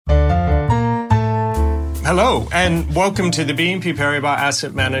Hello, and welcome to the BNP Paribas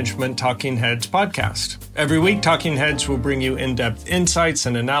Asset Management Talking Heads podcast. Every week, Talking Heads will bring you in-depth insights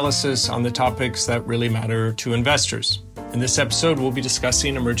and analysis on the topics that really matter to investors. In this episode, we'll be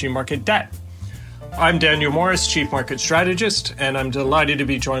discussing emerging market debt. I'm Daniel Morris, Chief Market Strategist, and I'm delighted to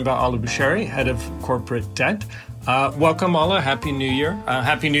be joined by Alla Bushiri, Head of Corporate Debt. Welcome, Alla. Happy New Year.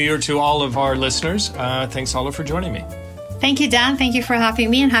 Happy New Year to all of our listeners. Thanks, Alla, for joining me. Thank you, Dan. Thank you for having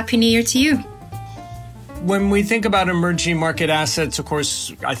me, and Happy New Year to you. When we think about emerging market assets, of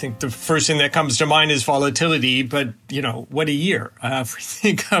course, I think the first thing that comes to mind is volatility. But, what a year. If we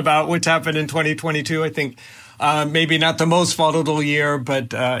think about what's happened in 2022, I think maybe not the most volatile year,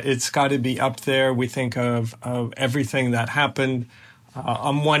 but it's got to be up there. We think of everything that happened.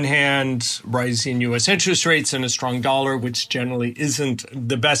 On one hand, rising U.S. interest rates and a strong dollar, which generally isn't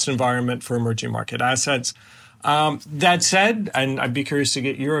the best environment for emerging market assets. That said, and I'd be curious to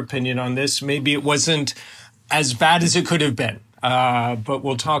get your opinion on this, maybe it wasn't as bad as it could have been, but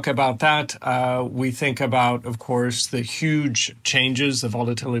we'll talk about that. We think about, of course, the huge changes, the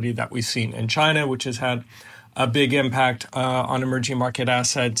volatility that we've seen in China, which has had a big impact on emerging market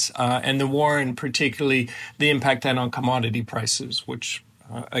assets, and the war, and particularly the impact then on commodity prices, which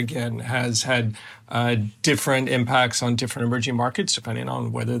again, has had different impacts on different emerging markets, depending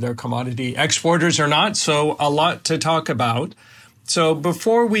on whether they're commodity exporters or not. So a lot to talk about. So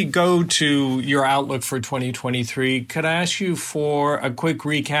before we go to your outlook for 2023, could I ask you for a quick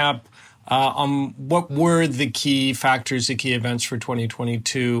recap on what were the key factors, the key events for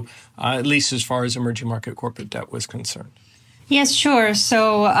 2022, at least as far as emerging market corporate debt was concerned? Yes, sure.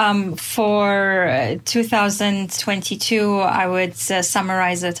 So for 2022, I would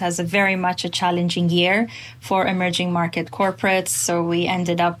summarize it as very much a challenging year for emerging market corporates. So we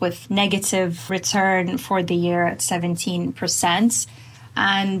ended up with negative return for the year at 17%.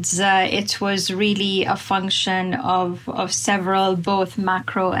 And it was really a function of several both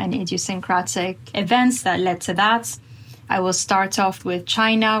macro and idiosyncratic events that led to that. I will start off with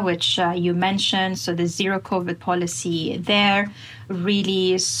China, which you mentioned. So the zero COVID policy there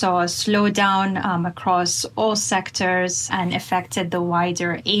really saw a slowdown across all sectors and affected the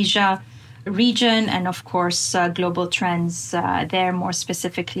wider Asia region. And of course, global trends there, more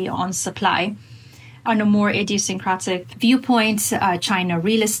specifically on supply. On a more idiosyncratic viewpoint, China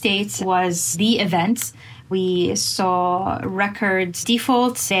real estate was the event. We saw record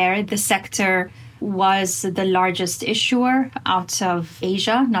defaults there. The sector was the largest issuer out of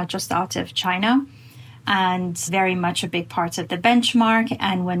Asia, not just out of China, and very much a big part of the benchmark.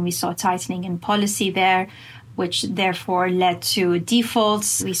 And when we saw tightening in policy there, which therefore led to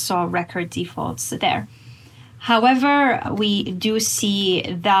defaults, we saw record defaults there. However, we do see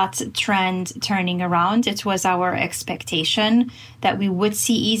that trend turning around. It was our expectation that we would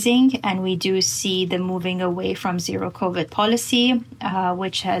see easing, and we do see the moving away from zero COVID policy,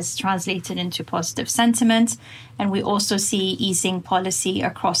 which has translated into positive sentiment. And we also see easing policy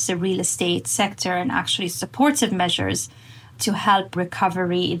across the real estate sector and actually supportive measures to help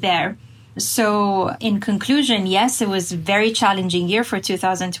recovery there. So in conclusion, yes, it was a very challenging year for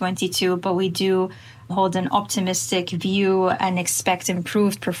 2022, but we do hold an optimistic view and expect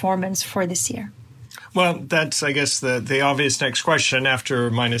improved performance for this year. Well, that's, I guess, the obvious next question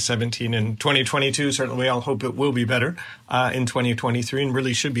after minus 17 in 2022. Certainly, we all hope it will be better in 2023 and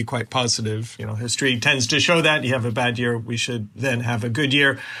really should be quite positive. History tends to show that. You have a bad year, we should then have a good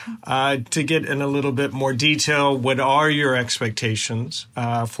year. To get in a little bit more detail, what are your expectations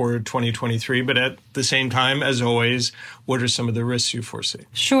for 2023? But at the same time, as always, what are some of the risks you foresee?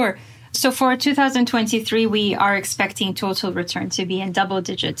 Sure. So for 2023, we are expecting total return to be in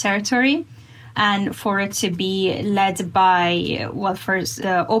double-digit territory, and for it to be led by, first,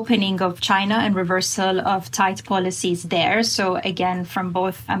 the opening of China and reversal of tight policies there. So again, from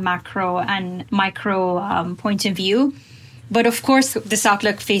both a macro and micro point of view. But of course, this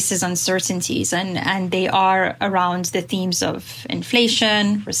outlook faces uncertainties, and they are around the themes of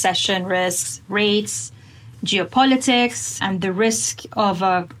inflation, recession risks, rates, geopolitics, and the risk of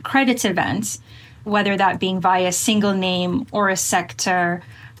a credit event, whether that being via a single name or a sector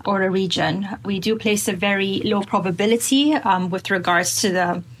or a region. We do place a very low probability with regards to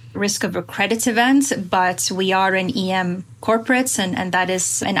the risk of a credit event, but we are an EM corporates, and that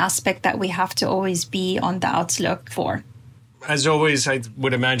is an aspect that we have to always be on the outlook for. As always, I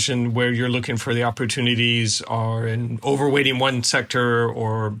would imagine where you're looking for the opportunities are in overweighting one sector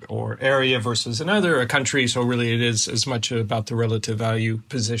or area versus another, a country. So really it is as much about the relative value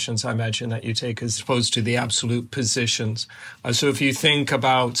positions, I imagine, that you take as opposed to the absolute positions. So if you think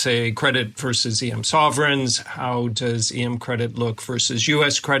about, say, credit versus EM sovereigns, how does EM credit look versus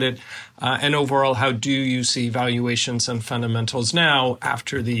U.S. credit? And overall, how do you see valuations and fundamentals now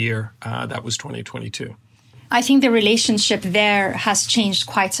after the year that was 2022? I think the relationship there has changed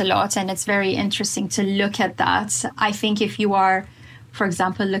quite a lot, and it's very interesting to look at that. I think if you are, for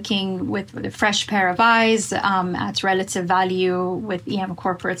example, looking with a fresh pair of eyes at relative value with EM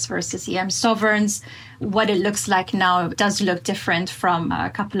corporates versus EM sovereigns, what it looks like now does look different from a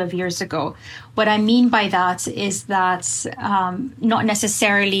couple of years ago. What I mean by that is that not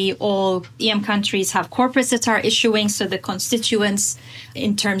necessarily all EM countries have corporates that are issuing, so the constituents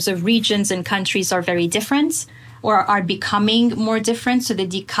in terms of regions and countries are very different, or are becoming more different. So the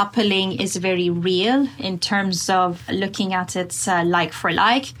decoupling is very real in terms of looking at it like for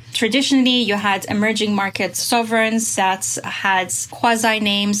like. Traditionally, you had emerging market sovereigns that had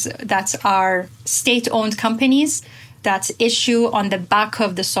quasi-names that are state-owned companies that issue on the back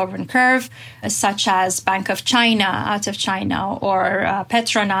of the sovereign curve, such as Bank of China out of China, or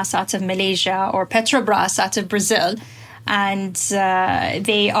Petronas out of Malaysia, or Petrobras out of Brazil. And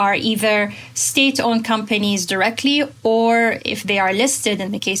they are either state-owned companies directly, or if they are listed,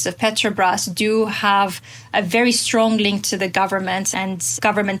 in the case of Petrobras, do have a very strong link to the government, and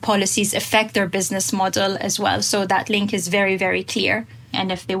government policies affect their business model as well. So that link is very, very clear. And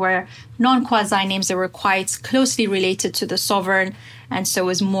if they were non-quasi names, they were quite closely related to the sovereign, and so it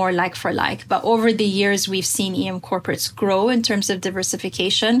was more like for like. But over the years, we've seen EM corporates grow in terms of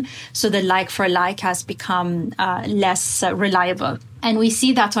diversification, so the like for like has become less reliable. And we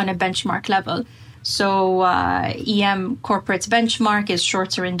see that on a benchmark level. So EM corporate benchmark is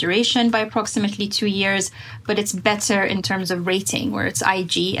shorter in duration by approximately 2 years, but it's better in terms of rating, where it's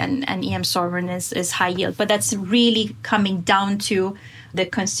IG and EM sovereign is high yield. But that's really coming down to the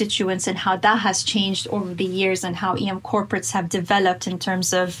constituents and how that has changed over the years and how EM corporates have developed in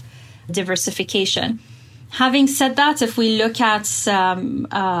terms of diversification. Having said that, if we look at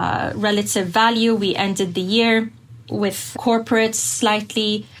relative value, we ended the year with corporates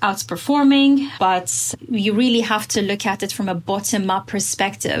slightly outperforming, but you really have to look at it from a bottom-up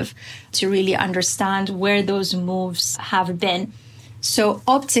perspective to really understand where those moves have been. So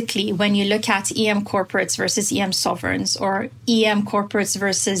optically, when you look at EM corporates versus EM sovereigns, or EM corporates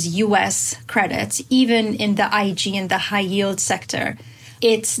versus US credit, even in the IG and the high yield sector,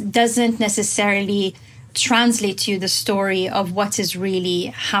 it doesn't necessarily translate to you the story of what is really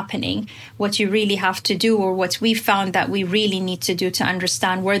happening. What you really have to do, or what we found that we really need to do to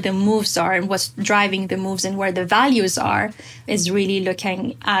understand where the moves are and what's driving the moves and where the values are, is really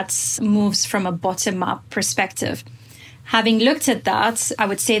looking at moves from a bottom-up perspective. Having looked at that, I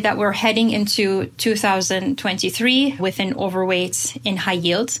would say that we're heading into 2023 with an overweight in high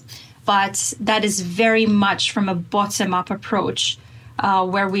yield, but that is very much from a bottom-up approach,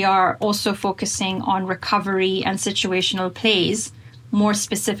 where we are also focusing on recovery and situational plays, more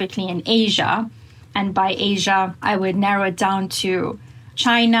specifically in Asia. And by Asia, I would narrow it down to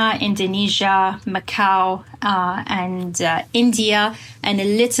China, Indonesia, Macau, and India, and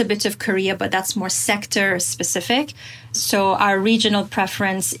a little bit of Korea, but that's more sector specific. So our regional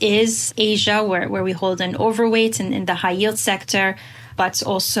preference is Asia, where we hold an overweight in the high yield sector, but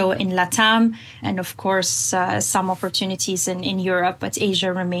also in LATAM, and of course, some opportunities in Europe, but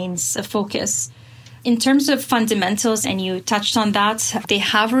Asia remains a focus. In terms of fundamentals, and you touched on that, they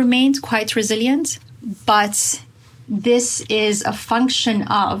have remained quite resilient, but this is a function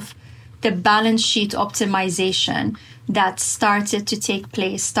of the balance sheet optimization that started to take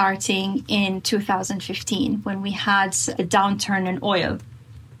place starting in 2015, when we had a downturn in oil.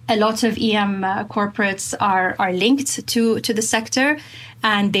 A lot of EM corporates are linked to the sector,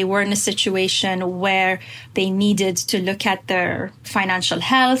 and they were in a situation where they needed to look at their financial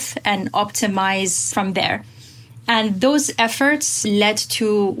health and optimize from there. And those efforts led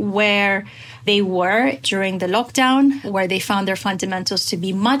to where they were during the lockdown, where they found their fundamentals to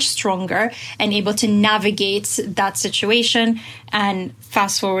be much stronger and able to navigate that situation. And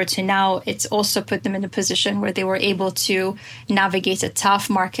fast forward to now, it's also put them in a position where they were able to navigate a tough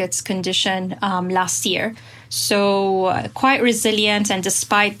market condition last year. So quite resilient. And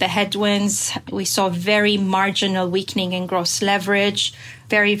despite the headwinds, we saw very marginal weakening in gross leverage,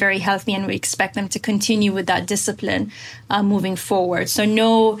 very, very healthy. And we expect them to continue with that discipline moving forward. So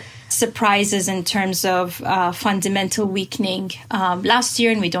no surprises in terms of fundamental weakening last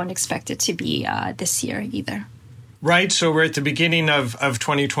year, and we don't expect it to be this year either. Right. So we're at the beginning of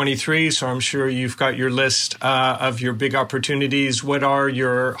 2023. So I'm sure you've got your list of your big opportunities. What are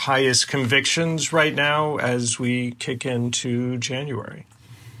your highest convictions right now as we kick into January?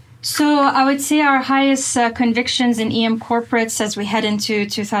 So I would say our highest convictions in EM corporates as we head into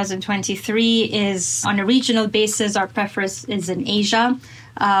 2023 is on a regional basis. Our preference is in Asia.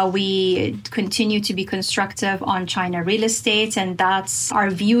 We continue to be constructive on China real estate, and that's our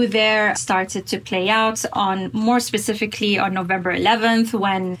view there started to play out on more specifically on November 11th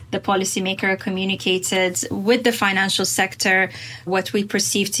when the policymaker communicated with the financial sector what we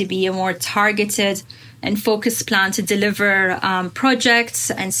perceive to be a more targeted and focused plan to deliver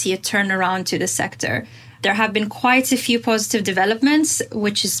projects and see a turnaround to the sector. There have been quite a few positive developments,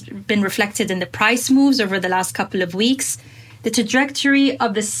 which has been reflected in the price moves over the last couple of weeks. The trajectory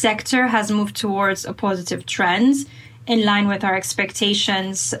of the sector has moved towards a positive trend in line with our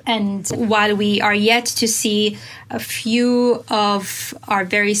expectations. And while we are yet to see a few of our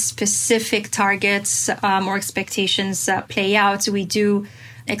very specific targets or expectations play out, we do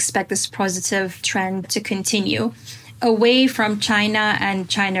expect this positive trend to continue. Away from China and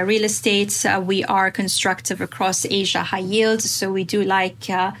China real estate, we are constructive across Asia high yield. So we do like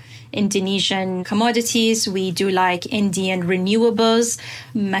Indonesian commodities. We do like Indian renewables.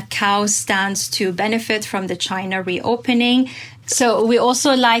 Macau stands to benefit from the China reopening. So we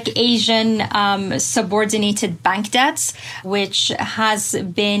also like Asian subordinated bank debts, which has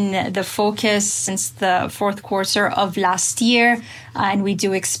been the focus since the fourth quarter of last year. And we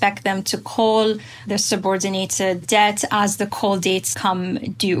do expect them to call the subordinated debt as the call dates come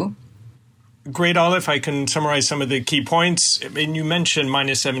due. Great, Ala. If I can summarize some of the key points. I mean, you mentioned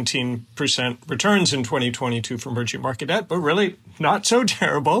minus 17% returns in 2022 for emerging market debt, but really not so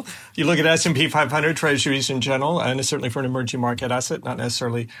terrible. You look at S&P 500 treasuries in general, and certainly for an emerging market asset, not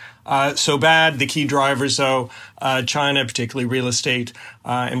necessarily so bad. The key drivers, though, China, particularly real estate,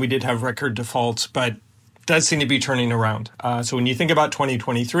 and we did have record defaults, but does seem to be turning around. So when you think about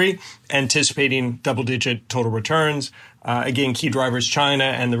 2023, anticipating double-digit total returns, again, key drivers, China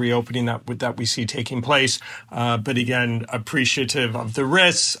and the reopening that we see taking place. But again, appreciative of the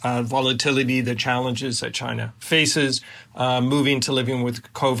risks, volatility, the challenges that China faces, moving to living with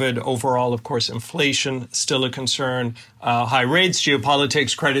COVID. Overall, of course, inflation still a concern, high rates,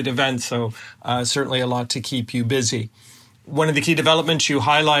 geopolitics, credit events. So certainly a lot to keep you busy. One of the key developments you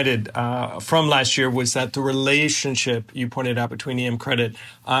highlighted from last year was that the relationship you pointed out between EM credit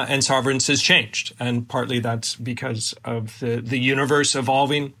and sovereigns has changed. And partly that's because of the universe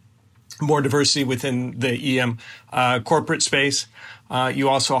evolving, more diversity within the EM corporate space. You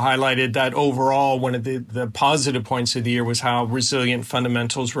also highlighted that overall, one of the positive points of the year was how resilient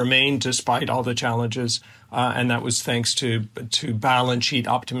fundamentals remained despite all the challenges. And that was thanks to balance sheet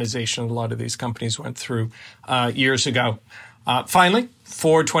optimization a lot of these companies went through years ago. Finally,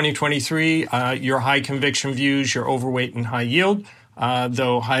 for 2023, your high conviction views, your overweight and high yield,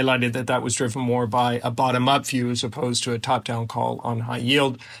 though highlighted that was driven more by a bottom-up view as opposed to a top-down call on high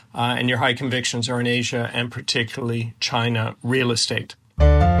yield. And your high convictions are in Asia and particularly China real estate.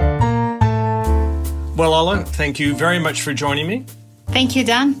 Well, Ala, thank you very much for joining me. Thank you,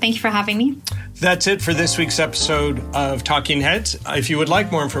 Dan. Thank you for having me. That's it for this week's episode of Talking Heads. If you would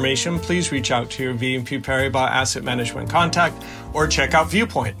like more information, please reach out to your BNP Paribas Asset Management contact or check out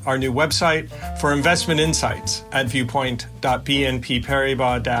Viewpoint, our new website for investment insights at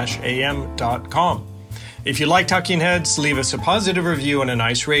viewpoint.bnpparibas-am.com. If you like Talking Heads, leave us a positive review and a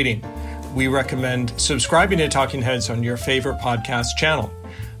nice rating. We recommend subscribing to Talking Heads on your favorite podcast channel.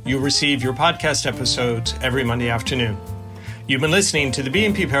 You'll receive your podcast episodes every Monday afternoon. You've been listening to the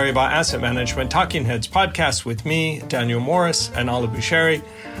BNP Paribas Asset Management Talking Heads podcast with me, Daniel Morris, and Ala Boucheri.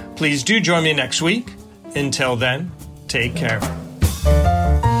 Please do join me next week. Until then, take care.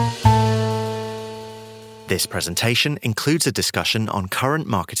 This presentation includes a discussion on current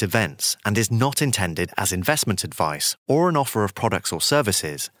market events and is not intended as investment advice or an offer of products or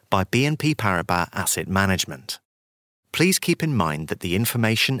services by BNP Paribas Asset Management. Please keep in mind that the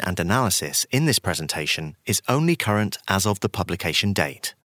information and analysis in this presentation is only current as of the publication date.